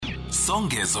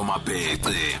Songezo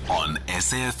Mapete on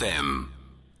SAFM.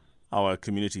 Our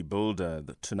community builder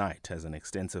tonight has an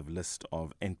extensive list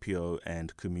of NPO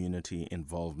and community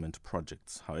involvement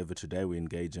projects. However, today we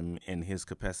engage him in his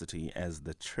capacity as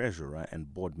the treasurer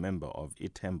and board member of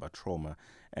Ithemba Trauma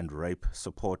and Rape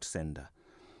Support Center,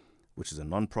 which is a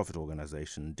non-profit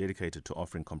organization dedicated to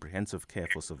offering comprehensive care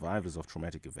for survivors of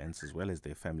traumatic events as well as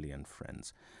their family and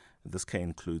friends. This care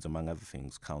includes, among other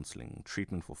things, counseling,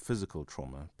 treatment for physical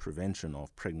trauma, prevention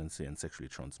of pregnancy and sexually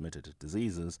transmitted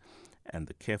diseases, and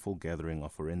the careful gathering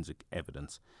of forensic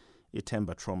evidence.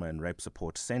 Ithemba Trauma and Rape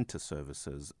Support Center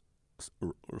services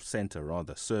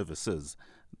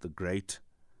the greater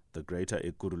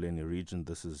Ekurhuleni region.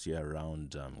 This is here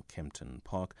around Kempton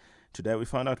Park. Today we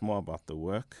find out more about the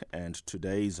work, and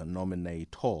today's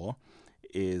nominator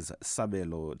is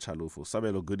Sabelo Chalufu.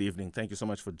 Sabelo, good evening. Thank you so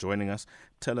much for joining us.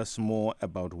 Tell us more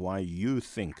about why you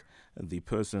think the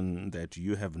person that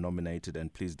you have nominated,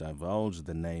 and please divulge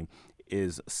the name,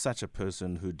 is such a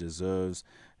person who deserves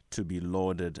to be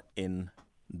lauded in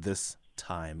this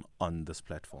time on this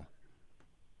platform.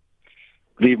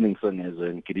 Good evening, Songezo,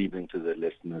 and good evening to the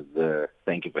listeners.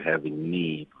 Thank you for having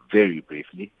me very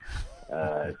briefly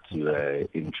to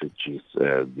introduce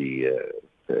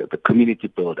the community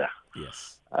builder.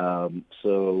 Yes.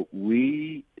 So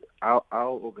our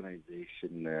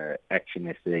organization,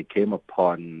 Action SA, came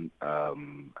upon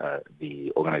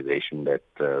the organization that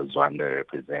Zwannda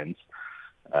represents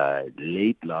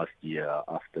late last year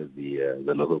after the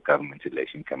local government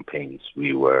election campaigns.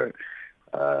 We were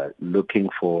looking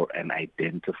for and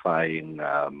identifying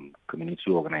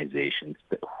community organizations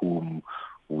whom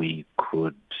we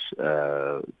could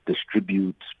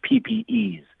distribute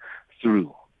PPEs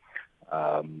through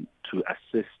to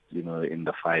assist, in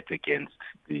the fight against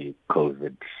the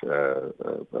COVID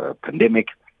pandemic.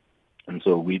 And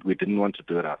so we didn't want to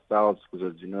do it ourselves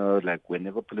because,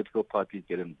 whenever political parties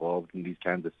get involved in these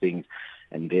kinds of things,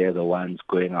 and they're the ones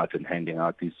going out and handing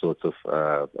out these sorts of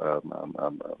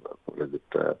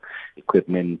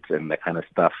equipment and that kind of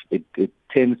stuff, it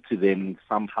tends to then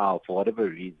somehow, for whatever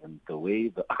reason, the way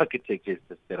the architecture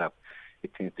is set up,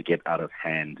 it tends to get out of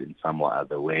hand in some or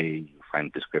other way. You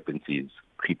find discrepancies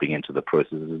creeping into the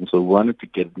processes. And so we wanted to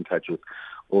get in touch with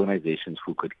organizations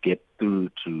who could get through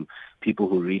to people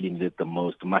who really need it the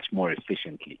most, much more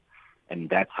efficiently. And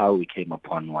that's how we came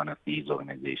upon one of these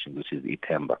organizations, which is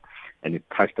Ithemba. And it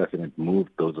touched us and it moved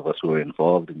those of us who were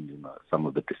involved in some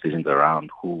of the decisions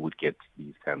around who would get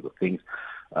these kinds of things,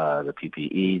 the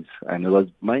PPEs. And it was,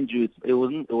 mind you, it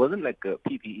wasn't like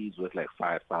PPEs worth like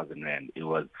 5,000 Rand. It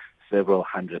was several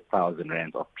 100,000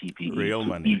 Rand of PPE. Real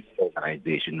money. Each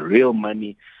organization. Real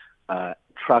money,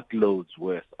 truckloads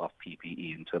worth of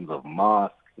PPE in terms of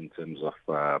masks, in terms of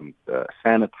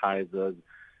sanitizers,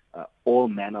 all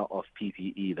manner of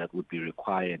PPE that would be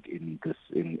required in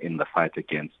the fight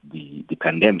against the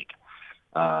pandemic.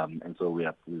 And so we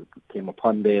came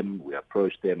upon them, we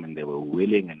approached them, and they were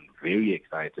willing and very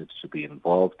excited to be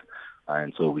involved.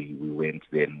 And so we went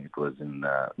then. It was in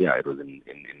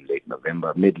late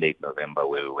November, mid-late November,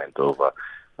 where we went over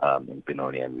in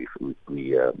Benoni, and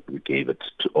we gave it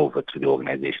over to the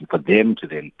organization for them to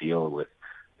then deal with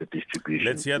the distribution.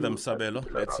 Let's hear them, Sabelo.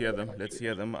 Let's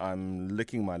hear them. I'm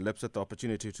licking my lips at the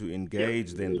opportunity to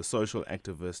engage then the social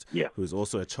activist who is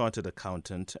also a chartered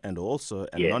accountant and also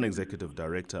a non-executive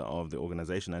director of the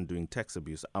organization and doing tax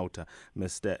abuse, OUTA,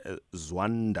 Mr.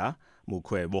 Zwannda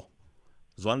Mukwevho.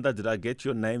 Zwannda, did I get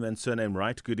your name and surname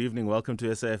right? Good evening. Welcome to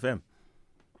SAFM.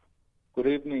 Good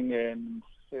evening, and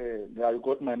I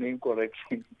got my name correct.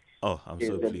 Oh, I'm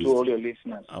so pleased. To all your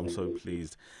listeners. I'm so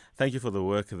pleased. Thank you for the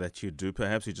work that you do.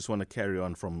 Perhaps you just want to carry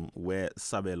on from where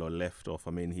Sabelo left off.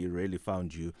 I mean, he really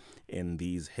found you in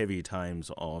these heavy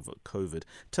times of COVID.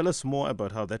 Tell us more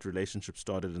about how that relationship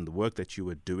started and the work that you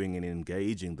were doing in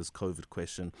engaging this COVID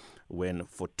question when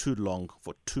for too long,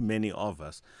 for too many of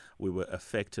us, we were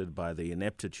affected by the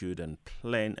ineptitude and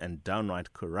plain and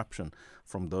downright corruption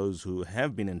from those who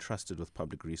have been entrusted with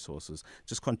public resources.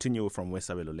 Just continue from where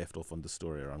Sabelo left off on the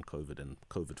story around COVID and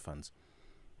COVID funds.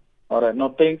 All right. No,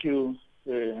 thank you,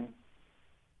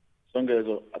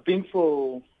 Songezo. I think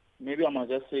maybe I must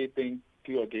just say thank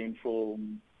you again for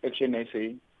Action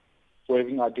SA for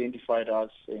having identified us.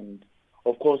 And,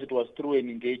 of course, it was through an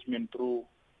engagement through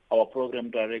our program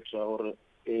director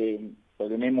by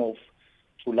the name of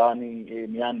Fulani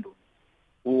Miandu,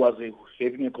 who was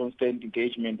having a constant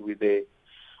engagement with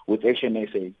Action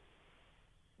SA.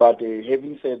 But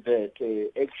having said that,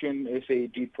 Action SA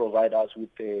did provide us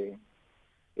with a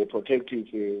protective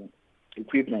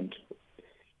equipment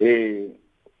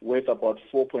worth about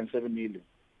 4.7 million.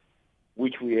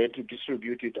 which we had to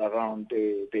distribute it around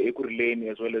the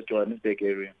Ekurhuleni as well as Johannesburg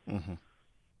area. Mm-hmm.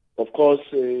 Of course,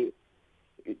 it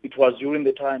was during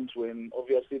the times when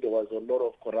obviously there was a lot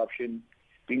of corruption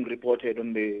being reported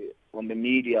on the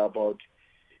media about,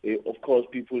 of course,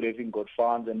 people having got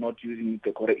funds and not using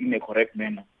it in a correct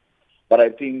manner. But I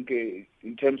think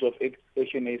in terms of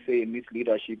HNSA and its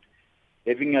leadership,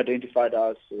 having identified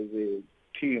us as a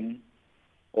team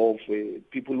of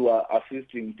people who are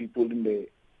assisting people in the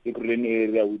Ekurhuleni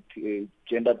area with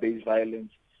gender-based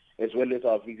violence, as well as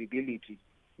our visibility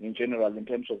in general in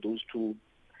terms of those two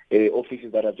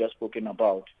offices that I've just spoken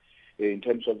about, in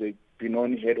terms of the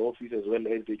Benoni head office as well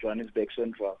as the Johannesburg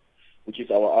Central, which is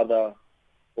our other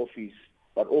office.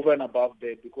 But over and above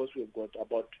that, because we've got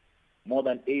about more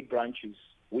than 8 branches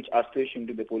which are stationed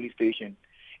in the police station,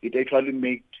 it actually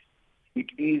made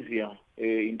it easier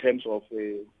in terms of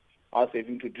us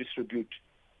having to distribute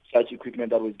such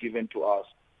equipment that was given to us.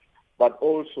 But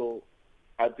also,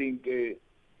 I think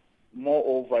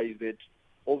moreover is that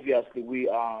obviously we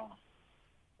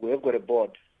have got a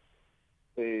board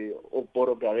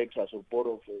of directors, or board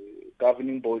of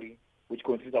governing body, which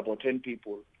consists of about 10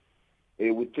 people,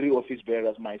 with 3 office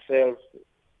bearers, myself,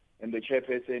 and the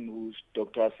chairperson, who's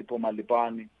Dr. Sipho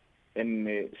Malipani,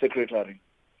 and secretary.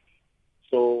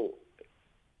 So,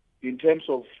 in terms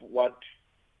of what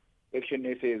Action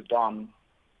SA has done,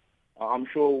 I'm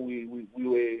sure we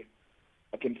were,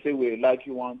 I can say we're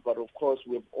lucky ones, but of course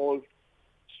we have all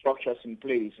structures in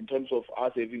place in terms of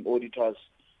us having auditors.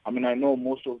 I mean, I know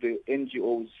most of the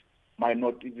NGOs might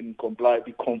not even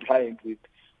be compliant with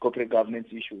corporate governance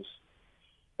issues.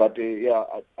 But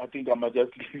I think I might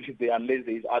just leave it there unless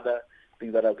there's other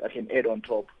things that I can add on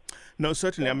top. No,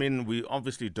 certainly. I mean, we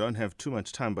obviously don't have too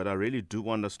much time, but I really do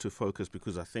want us to focus,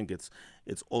 because I think it's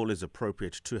always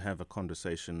appropriate to have a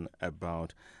conversation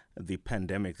about the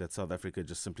pandemic that South Africa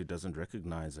just simply doesn't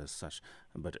recognize as such.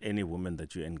 But any woman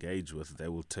that you engage with, they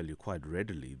will tell you quite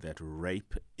readily that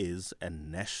rape is a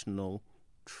national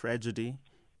tragedy.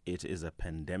 It is a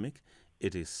pandemic.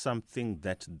 It is something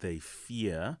that they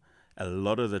fear. A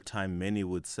lot of the time, many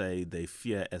would say they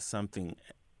fear as something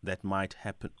that might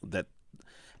happen, that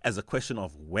as a question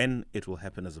of when it will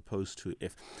happen, as opposed to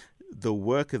if. The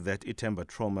work that Ithemba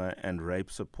Trauma and Rape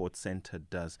Support Center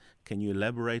does, can you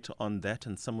elaborate on that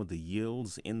and some of the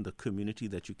yields in the community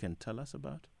that you can tell us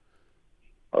about?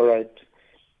 All right.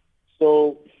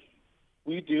 So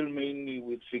we deal mainly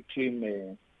with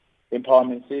victim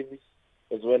empowerment service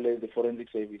as well as the forensic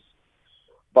service.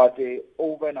 But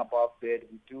over and above that,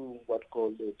 we do what's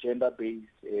called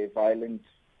gender-based violence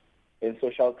and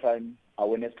social crime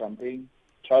awareness campaign,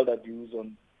 child abuse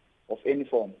of any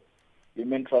form,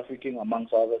 human trafficking,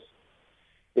 amongst others.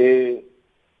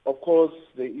 Of course,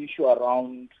 the issue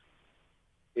around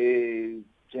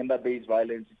gender-based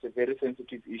violence is a very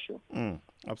sensitive issue.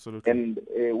 Absolutely. And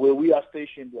where we are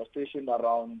stationed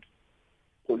around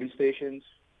police stations,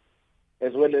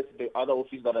 as well as the other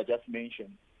offices that I just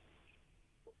mentioned.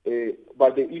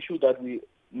 But the issue that we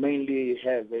mainly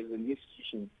have as an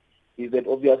institution is that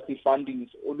obviously funding is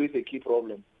always a key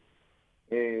problem.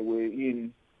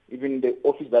 Even the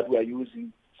office that we are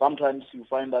using, sometimes you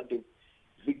find that the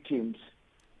victims,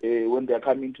 when they are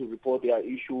coming to report their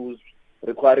issues,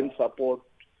 requiring support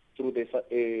through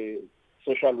the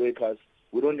social workers,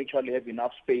 we don't actually have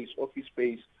enough office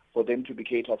space for them to be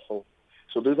catered for.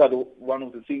 So those are one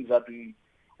of the things that we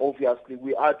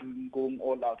are going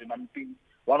all out. And I think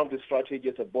one of the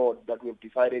strategies as a board that we have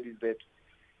decided is that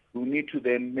we need to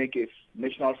then make a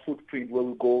national footprint where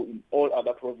we go in all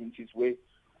other provinces, where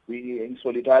we are in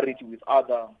solidarity with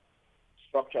other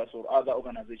structures or other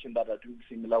organizations that are doing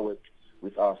similar work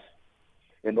with us.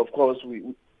 And of course,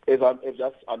 as I've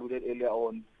just alluded earlier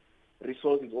on,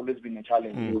 resource has always been a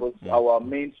challenge, because our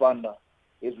main funder,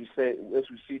 as we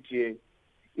sit here,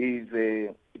 is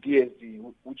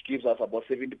DSD, which gives us about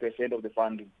 70% of the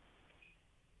funding.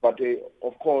 But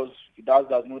of course, it does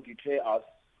not deter us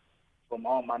from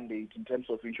our mandate in terms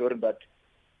of ensuring that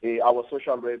our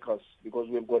social workers, because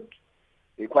we've got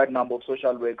quite a number of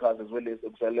social workers as well as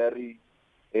auxiliary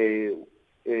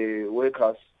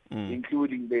workers,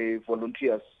 including the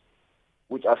volunteers,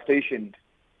 which are stationed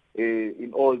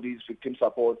in all these victim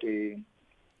support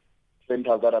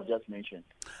centers that I've just mentioned.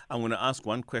 I'm going to ask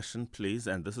one question, please,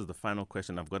 and this is the final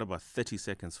question. I've got about 30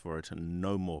 seconds for it, and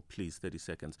no more, please, 30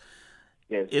 seconds.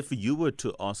 Yes. If you were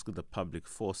to ask the public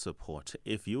for support,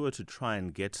 if you were to try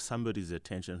and get somebody's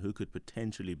attention who could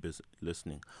potentially be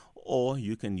listening, or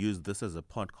you can use this as a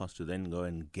podcast to then go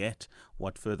and get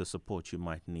what further support you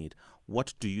might need,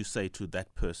 what do you say to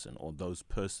that person or those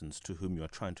persons to whom you're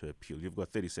trying to appeal? You've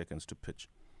got 30 seconds to pitch.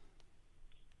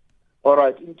 All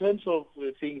right. In terms of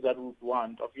the things that we would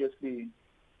want, obviously,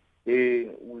 we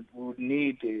would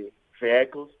need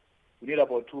vehicles. We need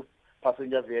about 2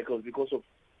 passenger vehicles because of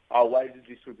our wide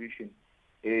distribution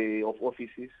of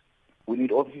offices. We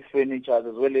need office furniture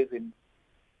as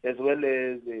well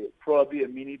as probably a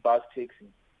mini bus taxi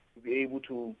to be able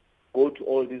to go to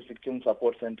all these victim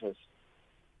support centers.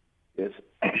 Yes.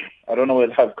 I don't know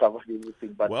whether I've covered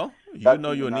everything, but well, you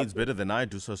know your needs better than I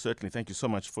do, so certainly thank you so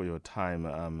much for your time,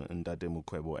 Zwannda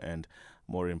Mukwevho, and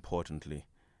more importantly,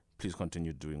 please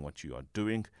continue doing what you are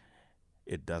doing.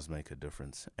 It does make a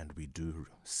difference, and we do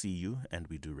see you and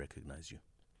we do recognize you.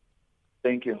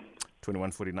 Thank you.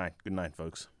 21:49. Good night,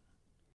 folks.